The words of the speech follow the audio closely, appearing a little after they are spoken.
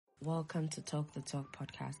Welcome to Talk the Talk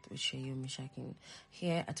podcast with Sheyu Mishakin.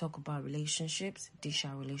 Here I talk about relationships, dish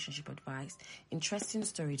out relationship advice, interesting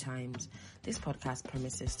story times. This podcast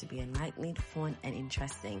promises to be enlightening, fun, and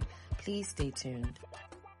interesting. Please stay tuned.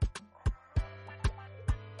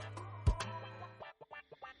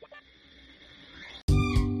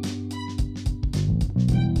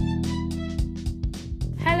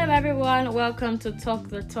 Hello everyone, welcome to Talk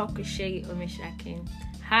the Talk with Sheyu Mishakin.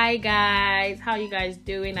 Hi guys, how you guys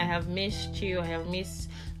doing? I have missed you. I have missed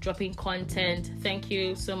dropping content. Thank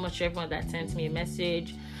you so much to everyone that sent me a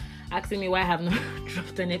message asking me why I have not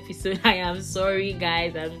dropped an episode. I am sorry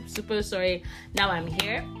guys, I'm super sorry. Now I'm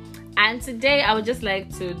here, and today I would just like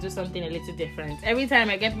to do something a little different. Every time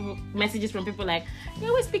I get messages from people like,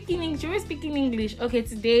 you're always speaking English. Okay,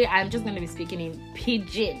 today I'm just going to be speaking in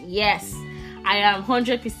Pidgin. Yes, I am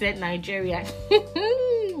 100% Nigerian.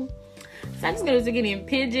 So I'm just gonna take it in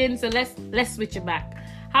Pidgin. So let's switch it back.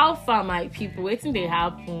 How far my people waiting they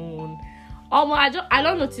happen? I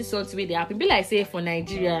don't notice something way they happen. Be like say for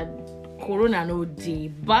Nigeria, Corona no day,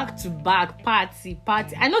 back to back party.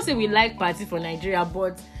 I know say we like party for Nigeria,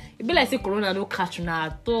 but it be like say Corona no catch na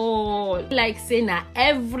at all. Like say na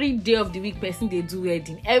every day of the week person they do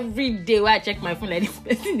wedding. Every day where I check my phone like this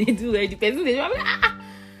person they do wedding. Person they do. I'm like,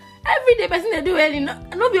 every day person they do wedding.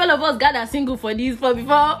 No be all of us gather single for this for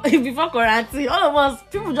before quarantine. All of us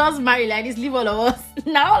people just marry like this. Leave all of us.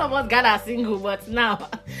 Now all of us gather single, but now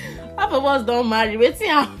half of us don't marry. Waiting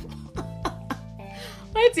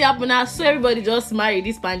happen now. So everybody just marry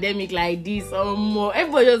this pandemic like this or more.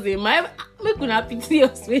 Everybody just say my make una pity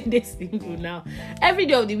us when they single now. Every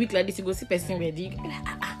day of the week like this you go see person ready. You go like,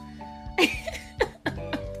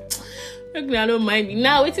 I don't mind me.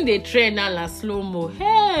 Now waiting they trend now like slow-mo.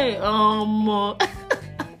 Hey,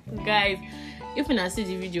 guys, if you see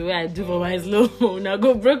the video where I do for my slow-mo, now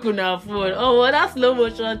go break on our phone. Oh, well, that slow-mo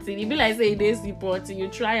short thing. It be like say they support you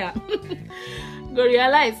try it. Go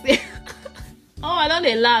realize. I don't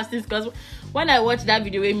they laugh this because when I watch that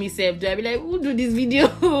video with myself, do I be like, who do this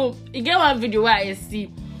video? You get one video where I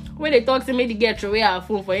see when they talk to me, they get throw away her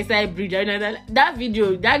phone for inside bridge. That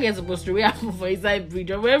video, that gets supposed to throw away her phone for inside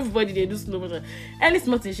bridge. Where everybody they do slow motion. Any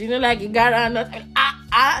small thing, she like it gara not.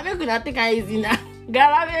 Make gonna take her easy now.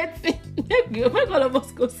 Gara make all of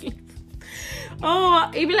us go sleep.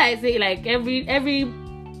 It be like say like every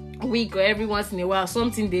week or every once in a while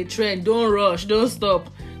something they trend. Don't rush, don't stop.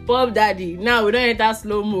 Pop daddy. Now we don't enter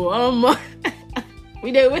slow mo.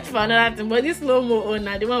 We dey wait for another thing, but this slow mo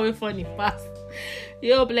now the one way funny fast.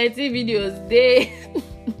 Yo, plenty videos day.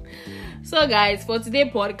 So guys, for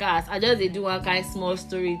today's podcast, I just do one kind of small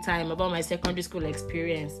story time about my secondary school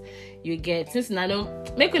experience. You get, since I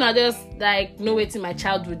don't make you just like know what in my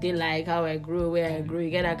childhood they like, how I grew, where I grew, you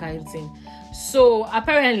get that kind of thing. So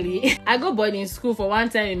apparently I go boarding school for one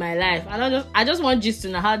time in my life. I just want you to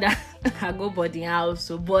know how that I go boarding house.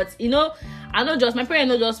 So but I don't just my parents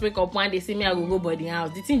don't just wake up one day say me I go boarding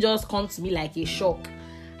house. The thing just comes to me like a shock.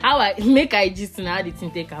 How I just know how the thing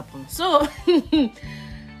take happen. So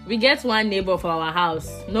we get one neighbor for our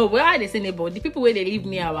house. No, where they say neighbor? The people where they live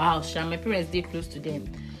near our house, my parents they close to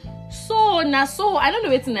them. So I don't know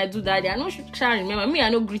what thing I do that day. I don't try remember me. I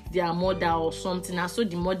don't greet their mother or something. I saw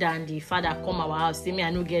the mother and the father come our house. Say me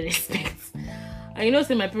I don't get respect. And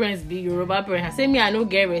say my parents be Yoruba parents. Say me I don't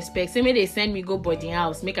get respect. Say me they send me go boarding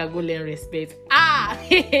house. Make I go learn respect.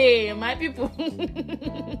 Hey, my people.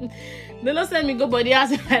 They don't send me go boarding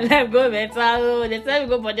house if my life go better. They send me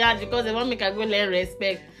go boarding house because they want me to go learn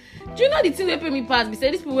respect. Do you know the thing they pay me pass?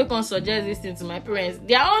 Because these people can suggest this thing to my parents.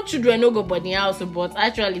 Their own children no go boarding house, but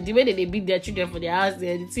actually the way that they beat their children for their house,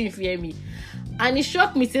 the thing fear me. And it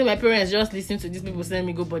shocked me saying my parents just listen to these people send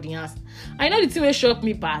me go boarding house. I know the thing will shock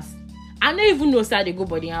me pass. I don't even know how they go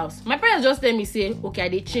boarding house. My parents just tell me say, okay,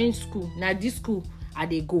 they change school. Now this school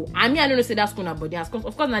they go. I mean I don't know say that school na boarding house.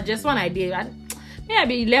 Of course not just one idea. Me I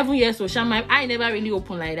be 11 years old. I never really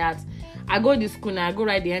open like that. I go to school now, I go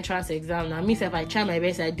write the entrance exam. Now, me if I try my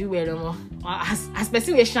best, I do well. As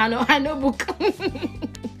person with channel, I know book.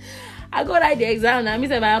 I go write the exam now. Me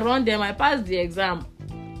if I run them, I pass the exam.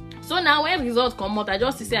 So now when results come out, I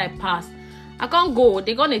just say I pass. I can't go.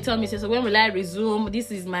 They're gonna tell me, so when will I resume?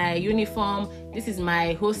 This is my uniform. This is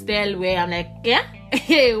my hostel where I'm like, yeah,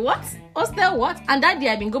 hey, what? Hostel what? And that day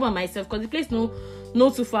I've been going by myself because the place no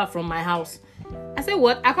too far from my house. I say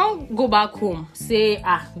what? I can't go back home. Say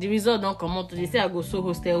the result don't come out. They say I go so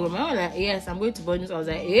hostel room. I was like, yes, I'm going to boarding school. I was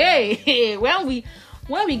like, hey, when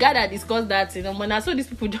we gather discuss that, when I saw these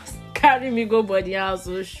people just carry me go boarding house,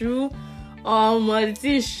 so true. The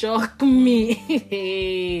thing shocked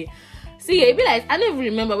me. See, it be like I don't even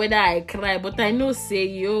remember whether I cry, but I know say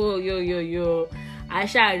yo. I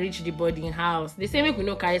shall reach the boarding house. They say make we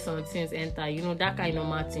no carry some things enter, you know, that kind of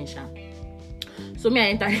normal thing, sha. So me, I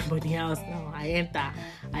enter the boarding house now. I enter,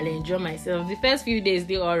 I'll enjoy myself. The first few days,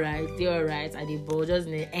 they alright. I did ball, just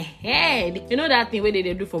you know that thing where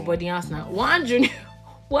they do for boarding house now. One junior.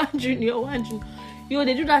 Yo,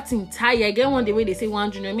 they do that thing tired. I get one day where they say one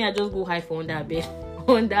junior. Me, I just go hide for under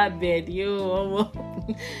bed. Yo,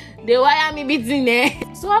 they wire me beating there.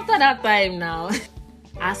 So after that time now,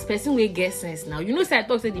 as person will get sense now, you know, say I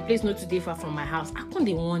talk say the place not today far from my house. I can't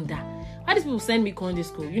they wonder why these people send me to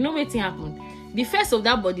school. You know what thing happened? The first of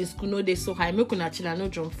that boarding school, no, they so high. Me could chill, I no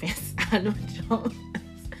jump fence. I no jump.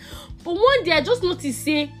 But one day I just noticed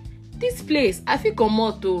say this place I feel come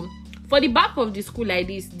out to. For the back of the school like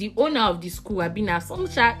this, the owner of the school have been at some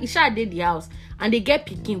Isha did the house and they get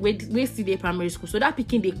picking where see the primary school. So that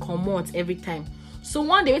picking they come out every time. So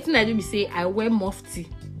one day waiting I do be say I wear mufti.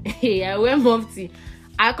 I wear mufti.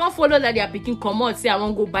 I can't follow that they are picking come out, say I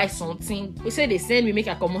want to go buy something. We say they send me make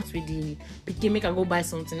I come out with the picking, make I go buy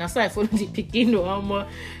something. That's why I follow the picking no more.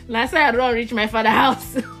 That's why I don't reach my father's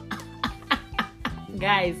house.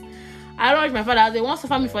 Guys. I run with my father. They want to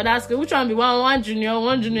find me for that school. Which one be one junior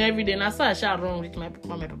every day. And I saw I shall run with my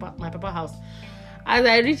papa house. As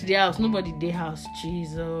I reach the house, nobody dey house.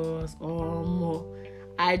 Jesus, more.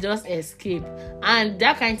 I just escape, and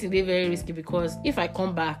that kind of thing they very risky because if I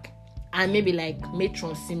come back and maybe like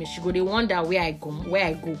matron see me, she go they wonder where I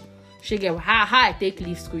go. She get how I take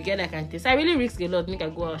leave school. You get that kind of thing. So I really risk a lot. Make I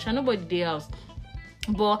go out. Shall nobody dey house.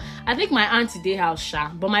 But I think my auntie dey house, sha.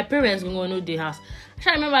 But my parents going to know dey house. I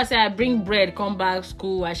shall remember say I bring bread, come back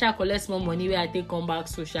school. I shall collect small money where I take come back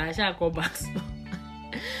school. I shall come back school.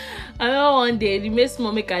 I know one day the make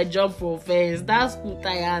small make I jump for fence. That school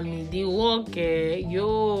tire me. They walk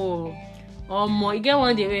yo. You get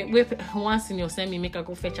one day where one senior send me make I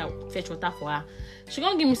go fetch water for her. She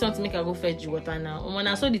gonna give me something make I go fetch the water now. When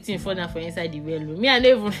I saw the thing fall down for inside the well, me I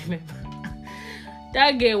never remember.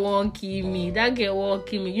 That girl won't kill me.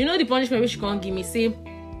 You know the punishment which she can't give me? Say,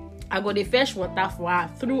 I got the fresh water for her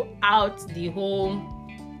throughout the whole,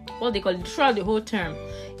 throughout the whole term.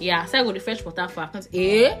 Yeah, so I got the fresh water for her.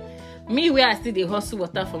 Me where I still the hustle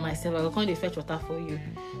water for myself, I go the fetch water for you.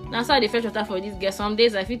 Now so I the fetch water for this girl. Some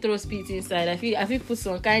days I feel throw spit inside. I feel put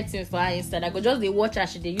some kind of things for her inside. I go just watch her.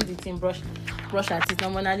 She they use the thing brush her teeth.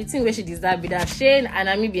 Now the thing where she deserve be that Shane and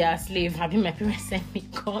I me be a slave. I be my parents send me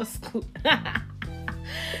to school.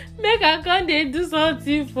 Make I come they do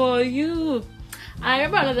something for you. I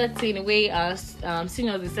remember another thing where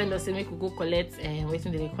seniors they send us say make we go collect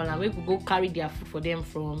waiting they call and we could go carry their food for them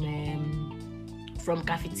from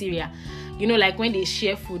cafeteria. You know, like when they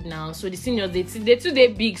share food now. So the seniors they too they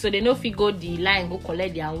big, so they know if we go the line go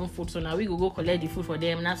collect their own food. So now we go collect the food for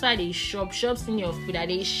them. That's why they shop senior food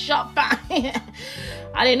and they shop and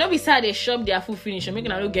they know beside they shop their food finish. I'm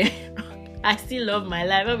making a look get I still love my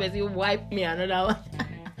life. Obviously wipe me another one.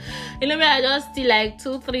 You know me, I just steal like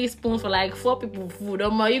 2-3 spoons for like 4 people food.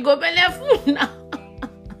 You go belly food now.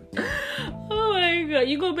 Oh my god,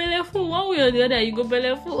 you go belly food one way or the other. You go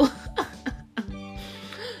belly food.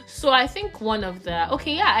 So I think one of the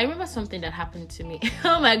I remember something that happened to me.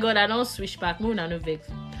 Oh my god, I don't switch back. No vex.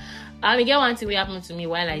 You get one thing that happened to me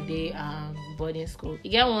while I did boarding school.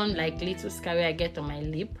 You get one like little scar I get on my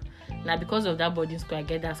lip. Now because of that boarding school, I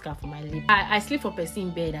get that scar for my lip. I sleep for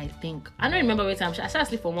person bed, I think. I don't remember what time. I started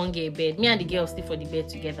sleep for one girl bed. Me and the girl sleep for the bed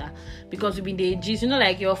together. Because we been the G's. You know,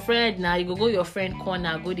 like your friend now, you go your friend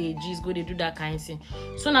corner, go the G's, go they do that kind of thing.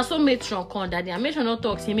 So now so matron corner that day. I matron not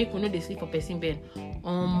talk, say make we know they sleep for person bed.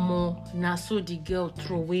 Now so the girl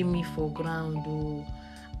throw away me for ground. Oh.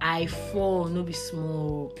 I fall, no be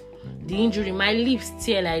small. The injury, my lips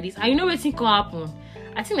tear like this. And you know what thing can happen?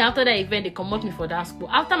 I think after that event, they come me for that school.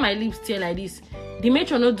 After my lips tear like this, the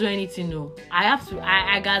matron not do anything, no.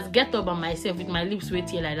 I got get up by myself with my lips way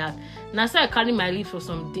tear like that. Now so I carry my lips for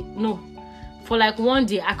some day. No. For like one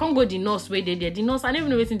day, I can't go the nurse way they there. The nurse, I never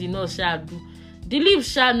know what the nurse shall do. The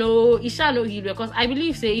lips shall know, it shall know heal because I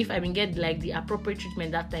believe say if I been get like the appropriate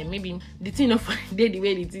treatment that time, maybe the thing of the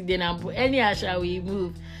way it is then any shall we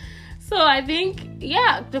move. So I think,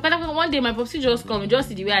 one day my popsy just come, just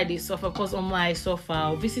see the way I did suffer, because I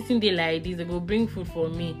suffer. Visiting day like this, they go bring food for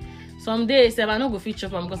me. Some days, I don't go fit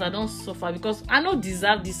chop because I don't suffer, because I don't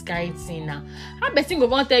deserve this kind of thing now. How best thing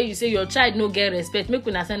go on tell you, say your child no get respect, make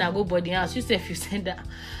when I send her go boarding house, you say if you send that.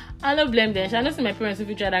 I don't blame them. I don't see my parents if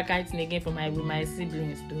you try that kind of thing again with my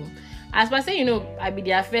siblings too. As per say, I be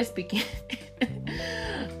their first speaking.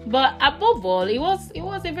 But above all, it was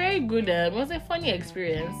a very good, it was a funny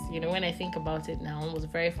experience. When I think about it now, it was a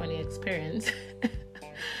very funny experience.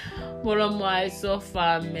 But I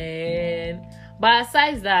suffer, man. But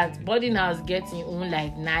aside that, boarding house gets your own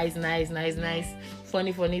like nice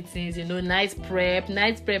funny things, nice prep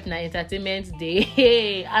na entertainment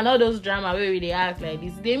day and all those drama where they act like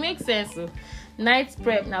this, they make sense. So night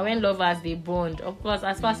prep now when lovers they bond. Of course,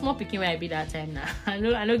 as far small picking where I be that time now. I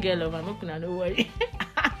know get love, I'm not gonna worry.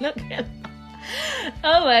 I no get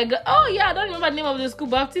oh my god. Oh yeah, I don't remember the name of the school,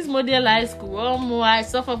 Baptist Model High School. Oh my, I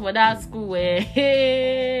suffer for that school where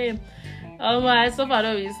oh my, I suffer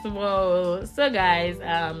very small. So guys,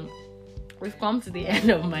 we've come to the end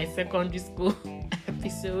of my secondary school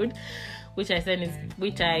episode, which I did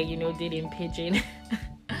in pidgin.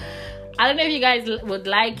 I don't know if you guys would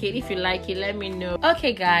like it. If you like it, let me know.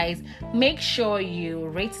 Okay, guys, make sure you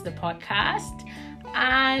rate the podcast.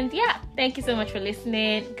 And yeah, thank you so much for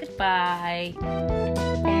listening. Goodbye.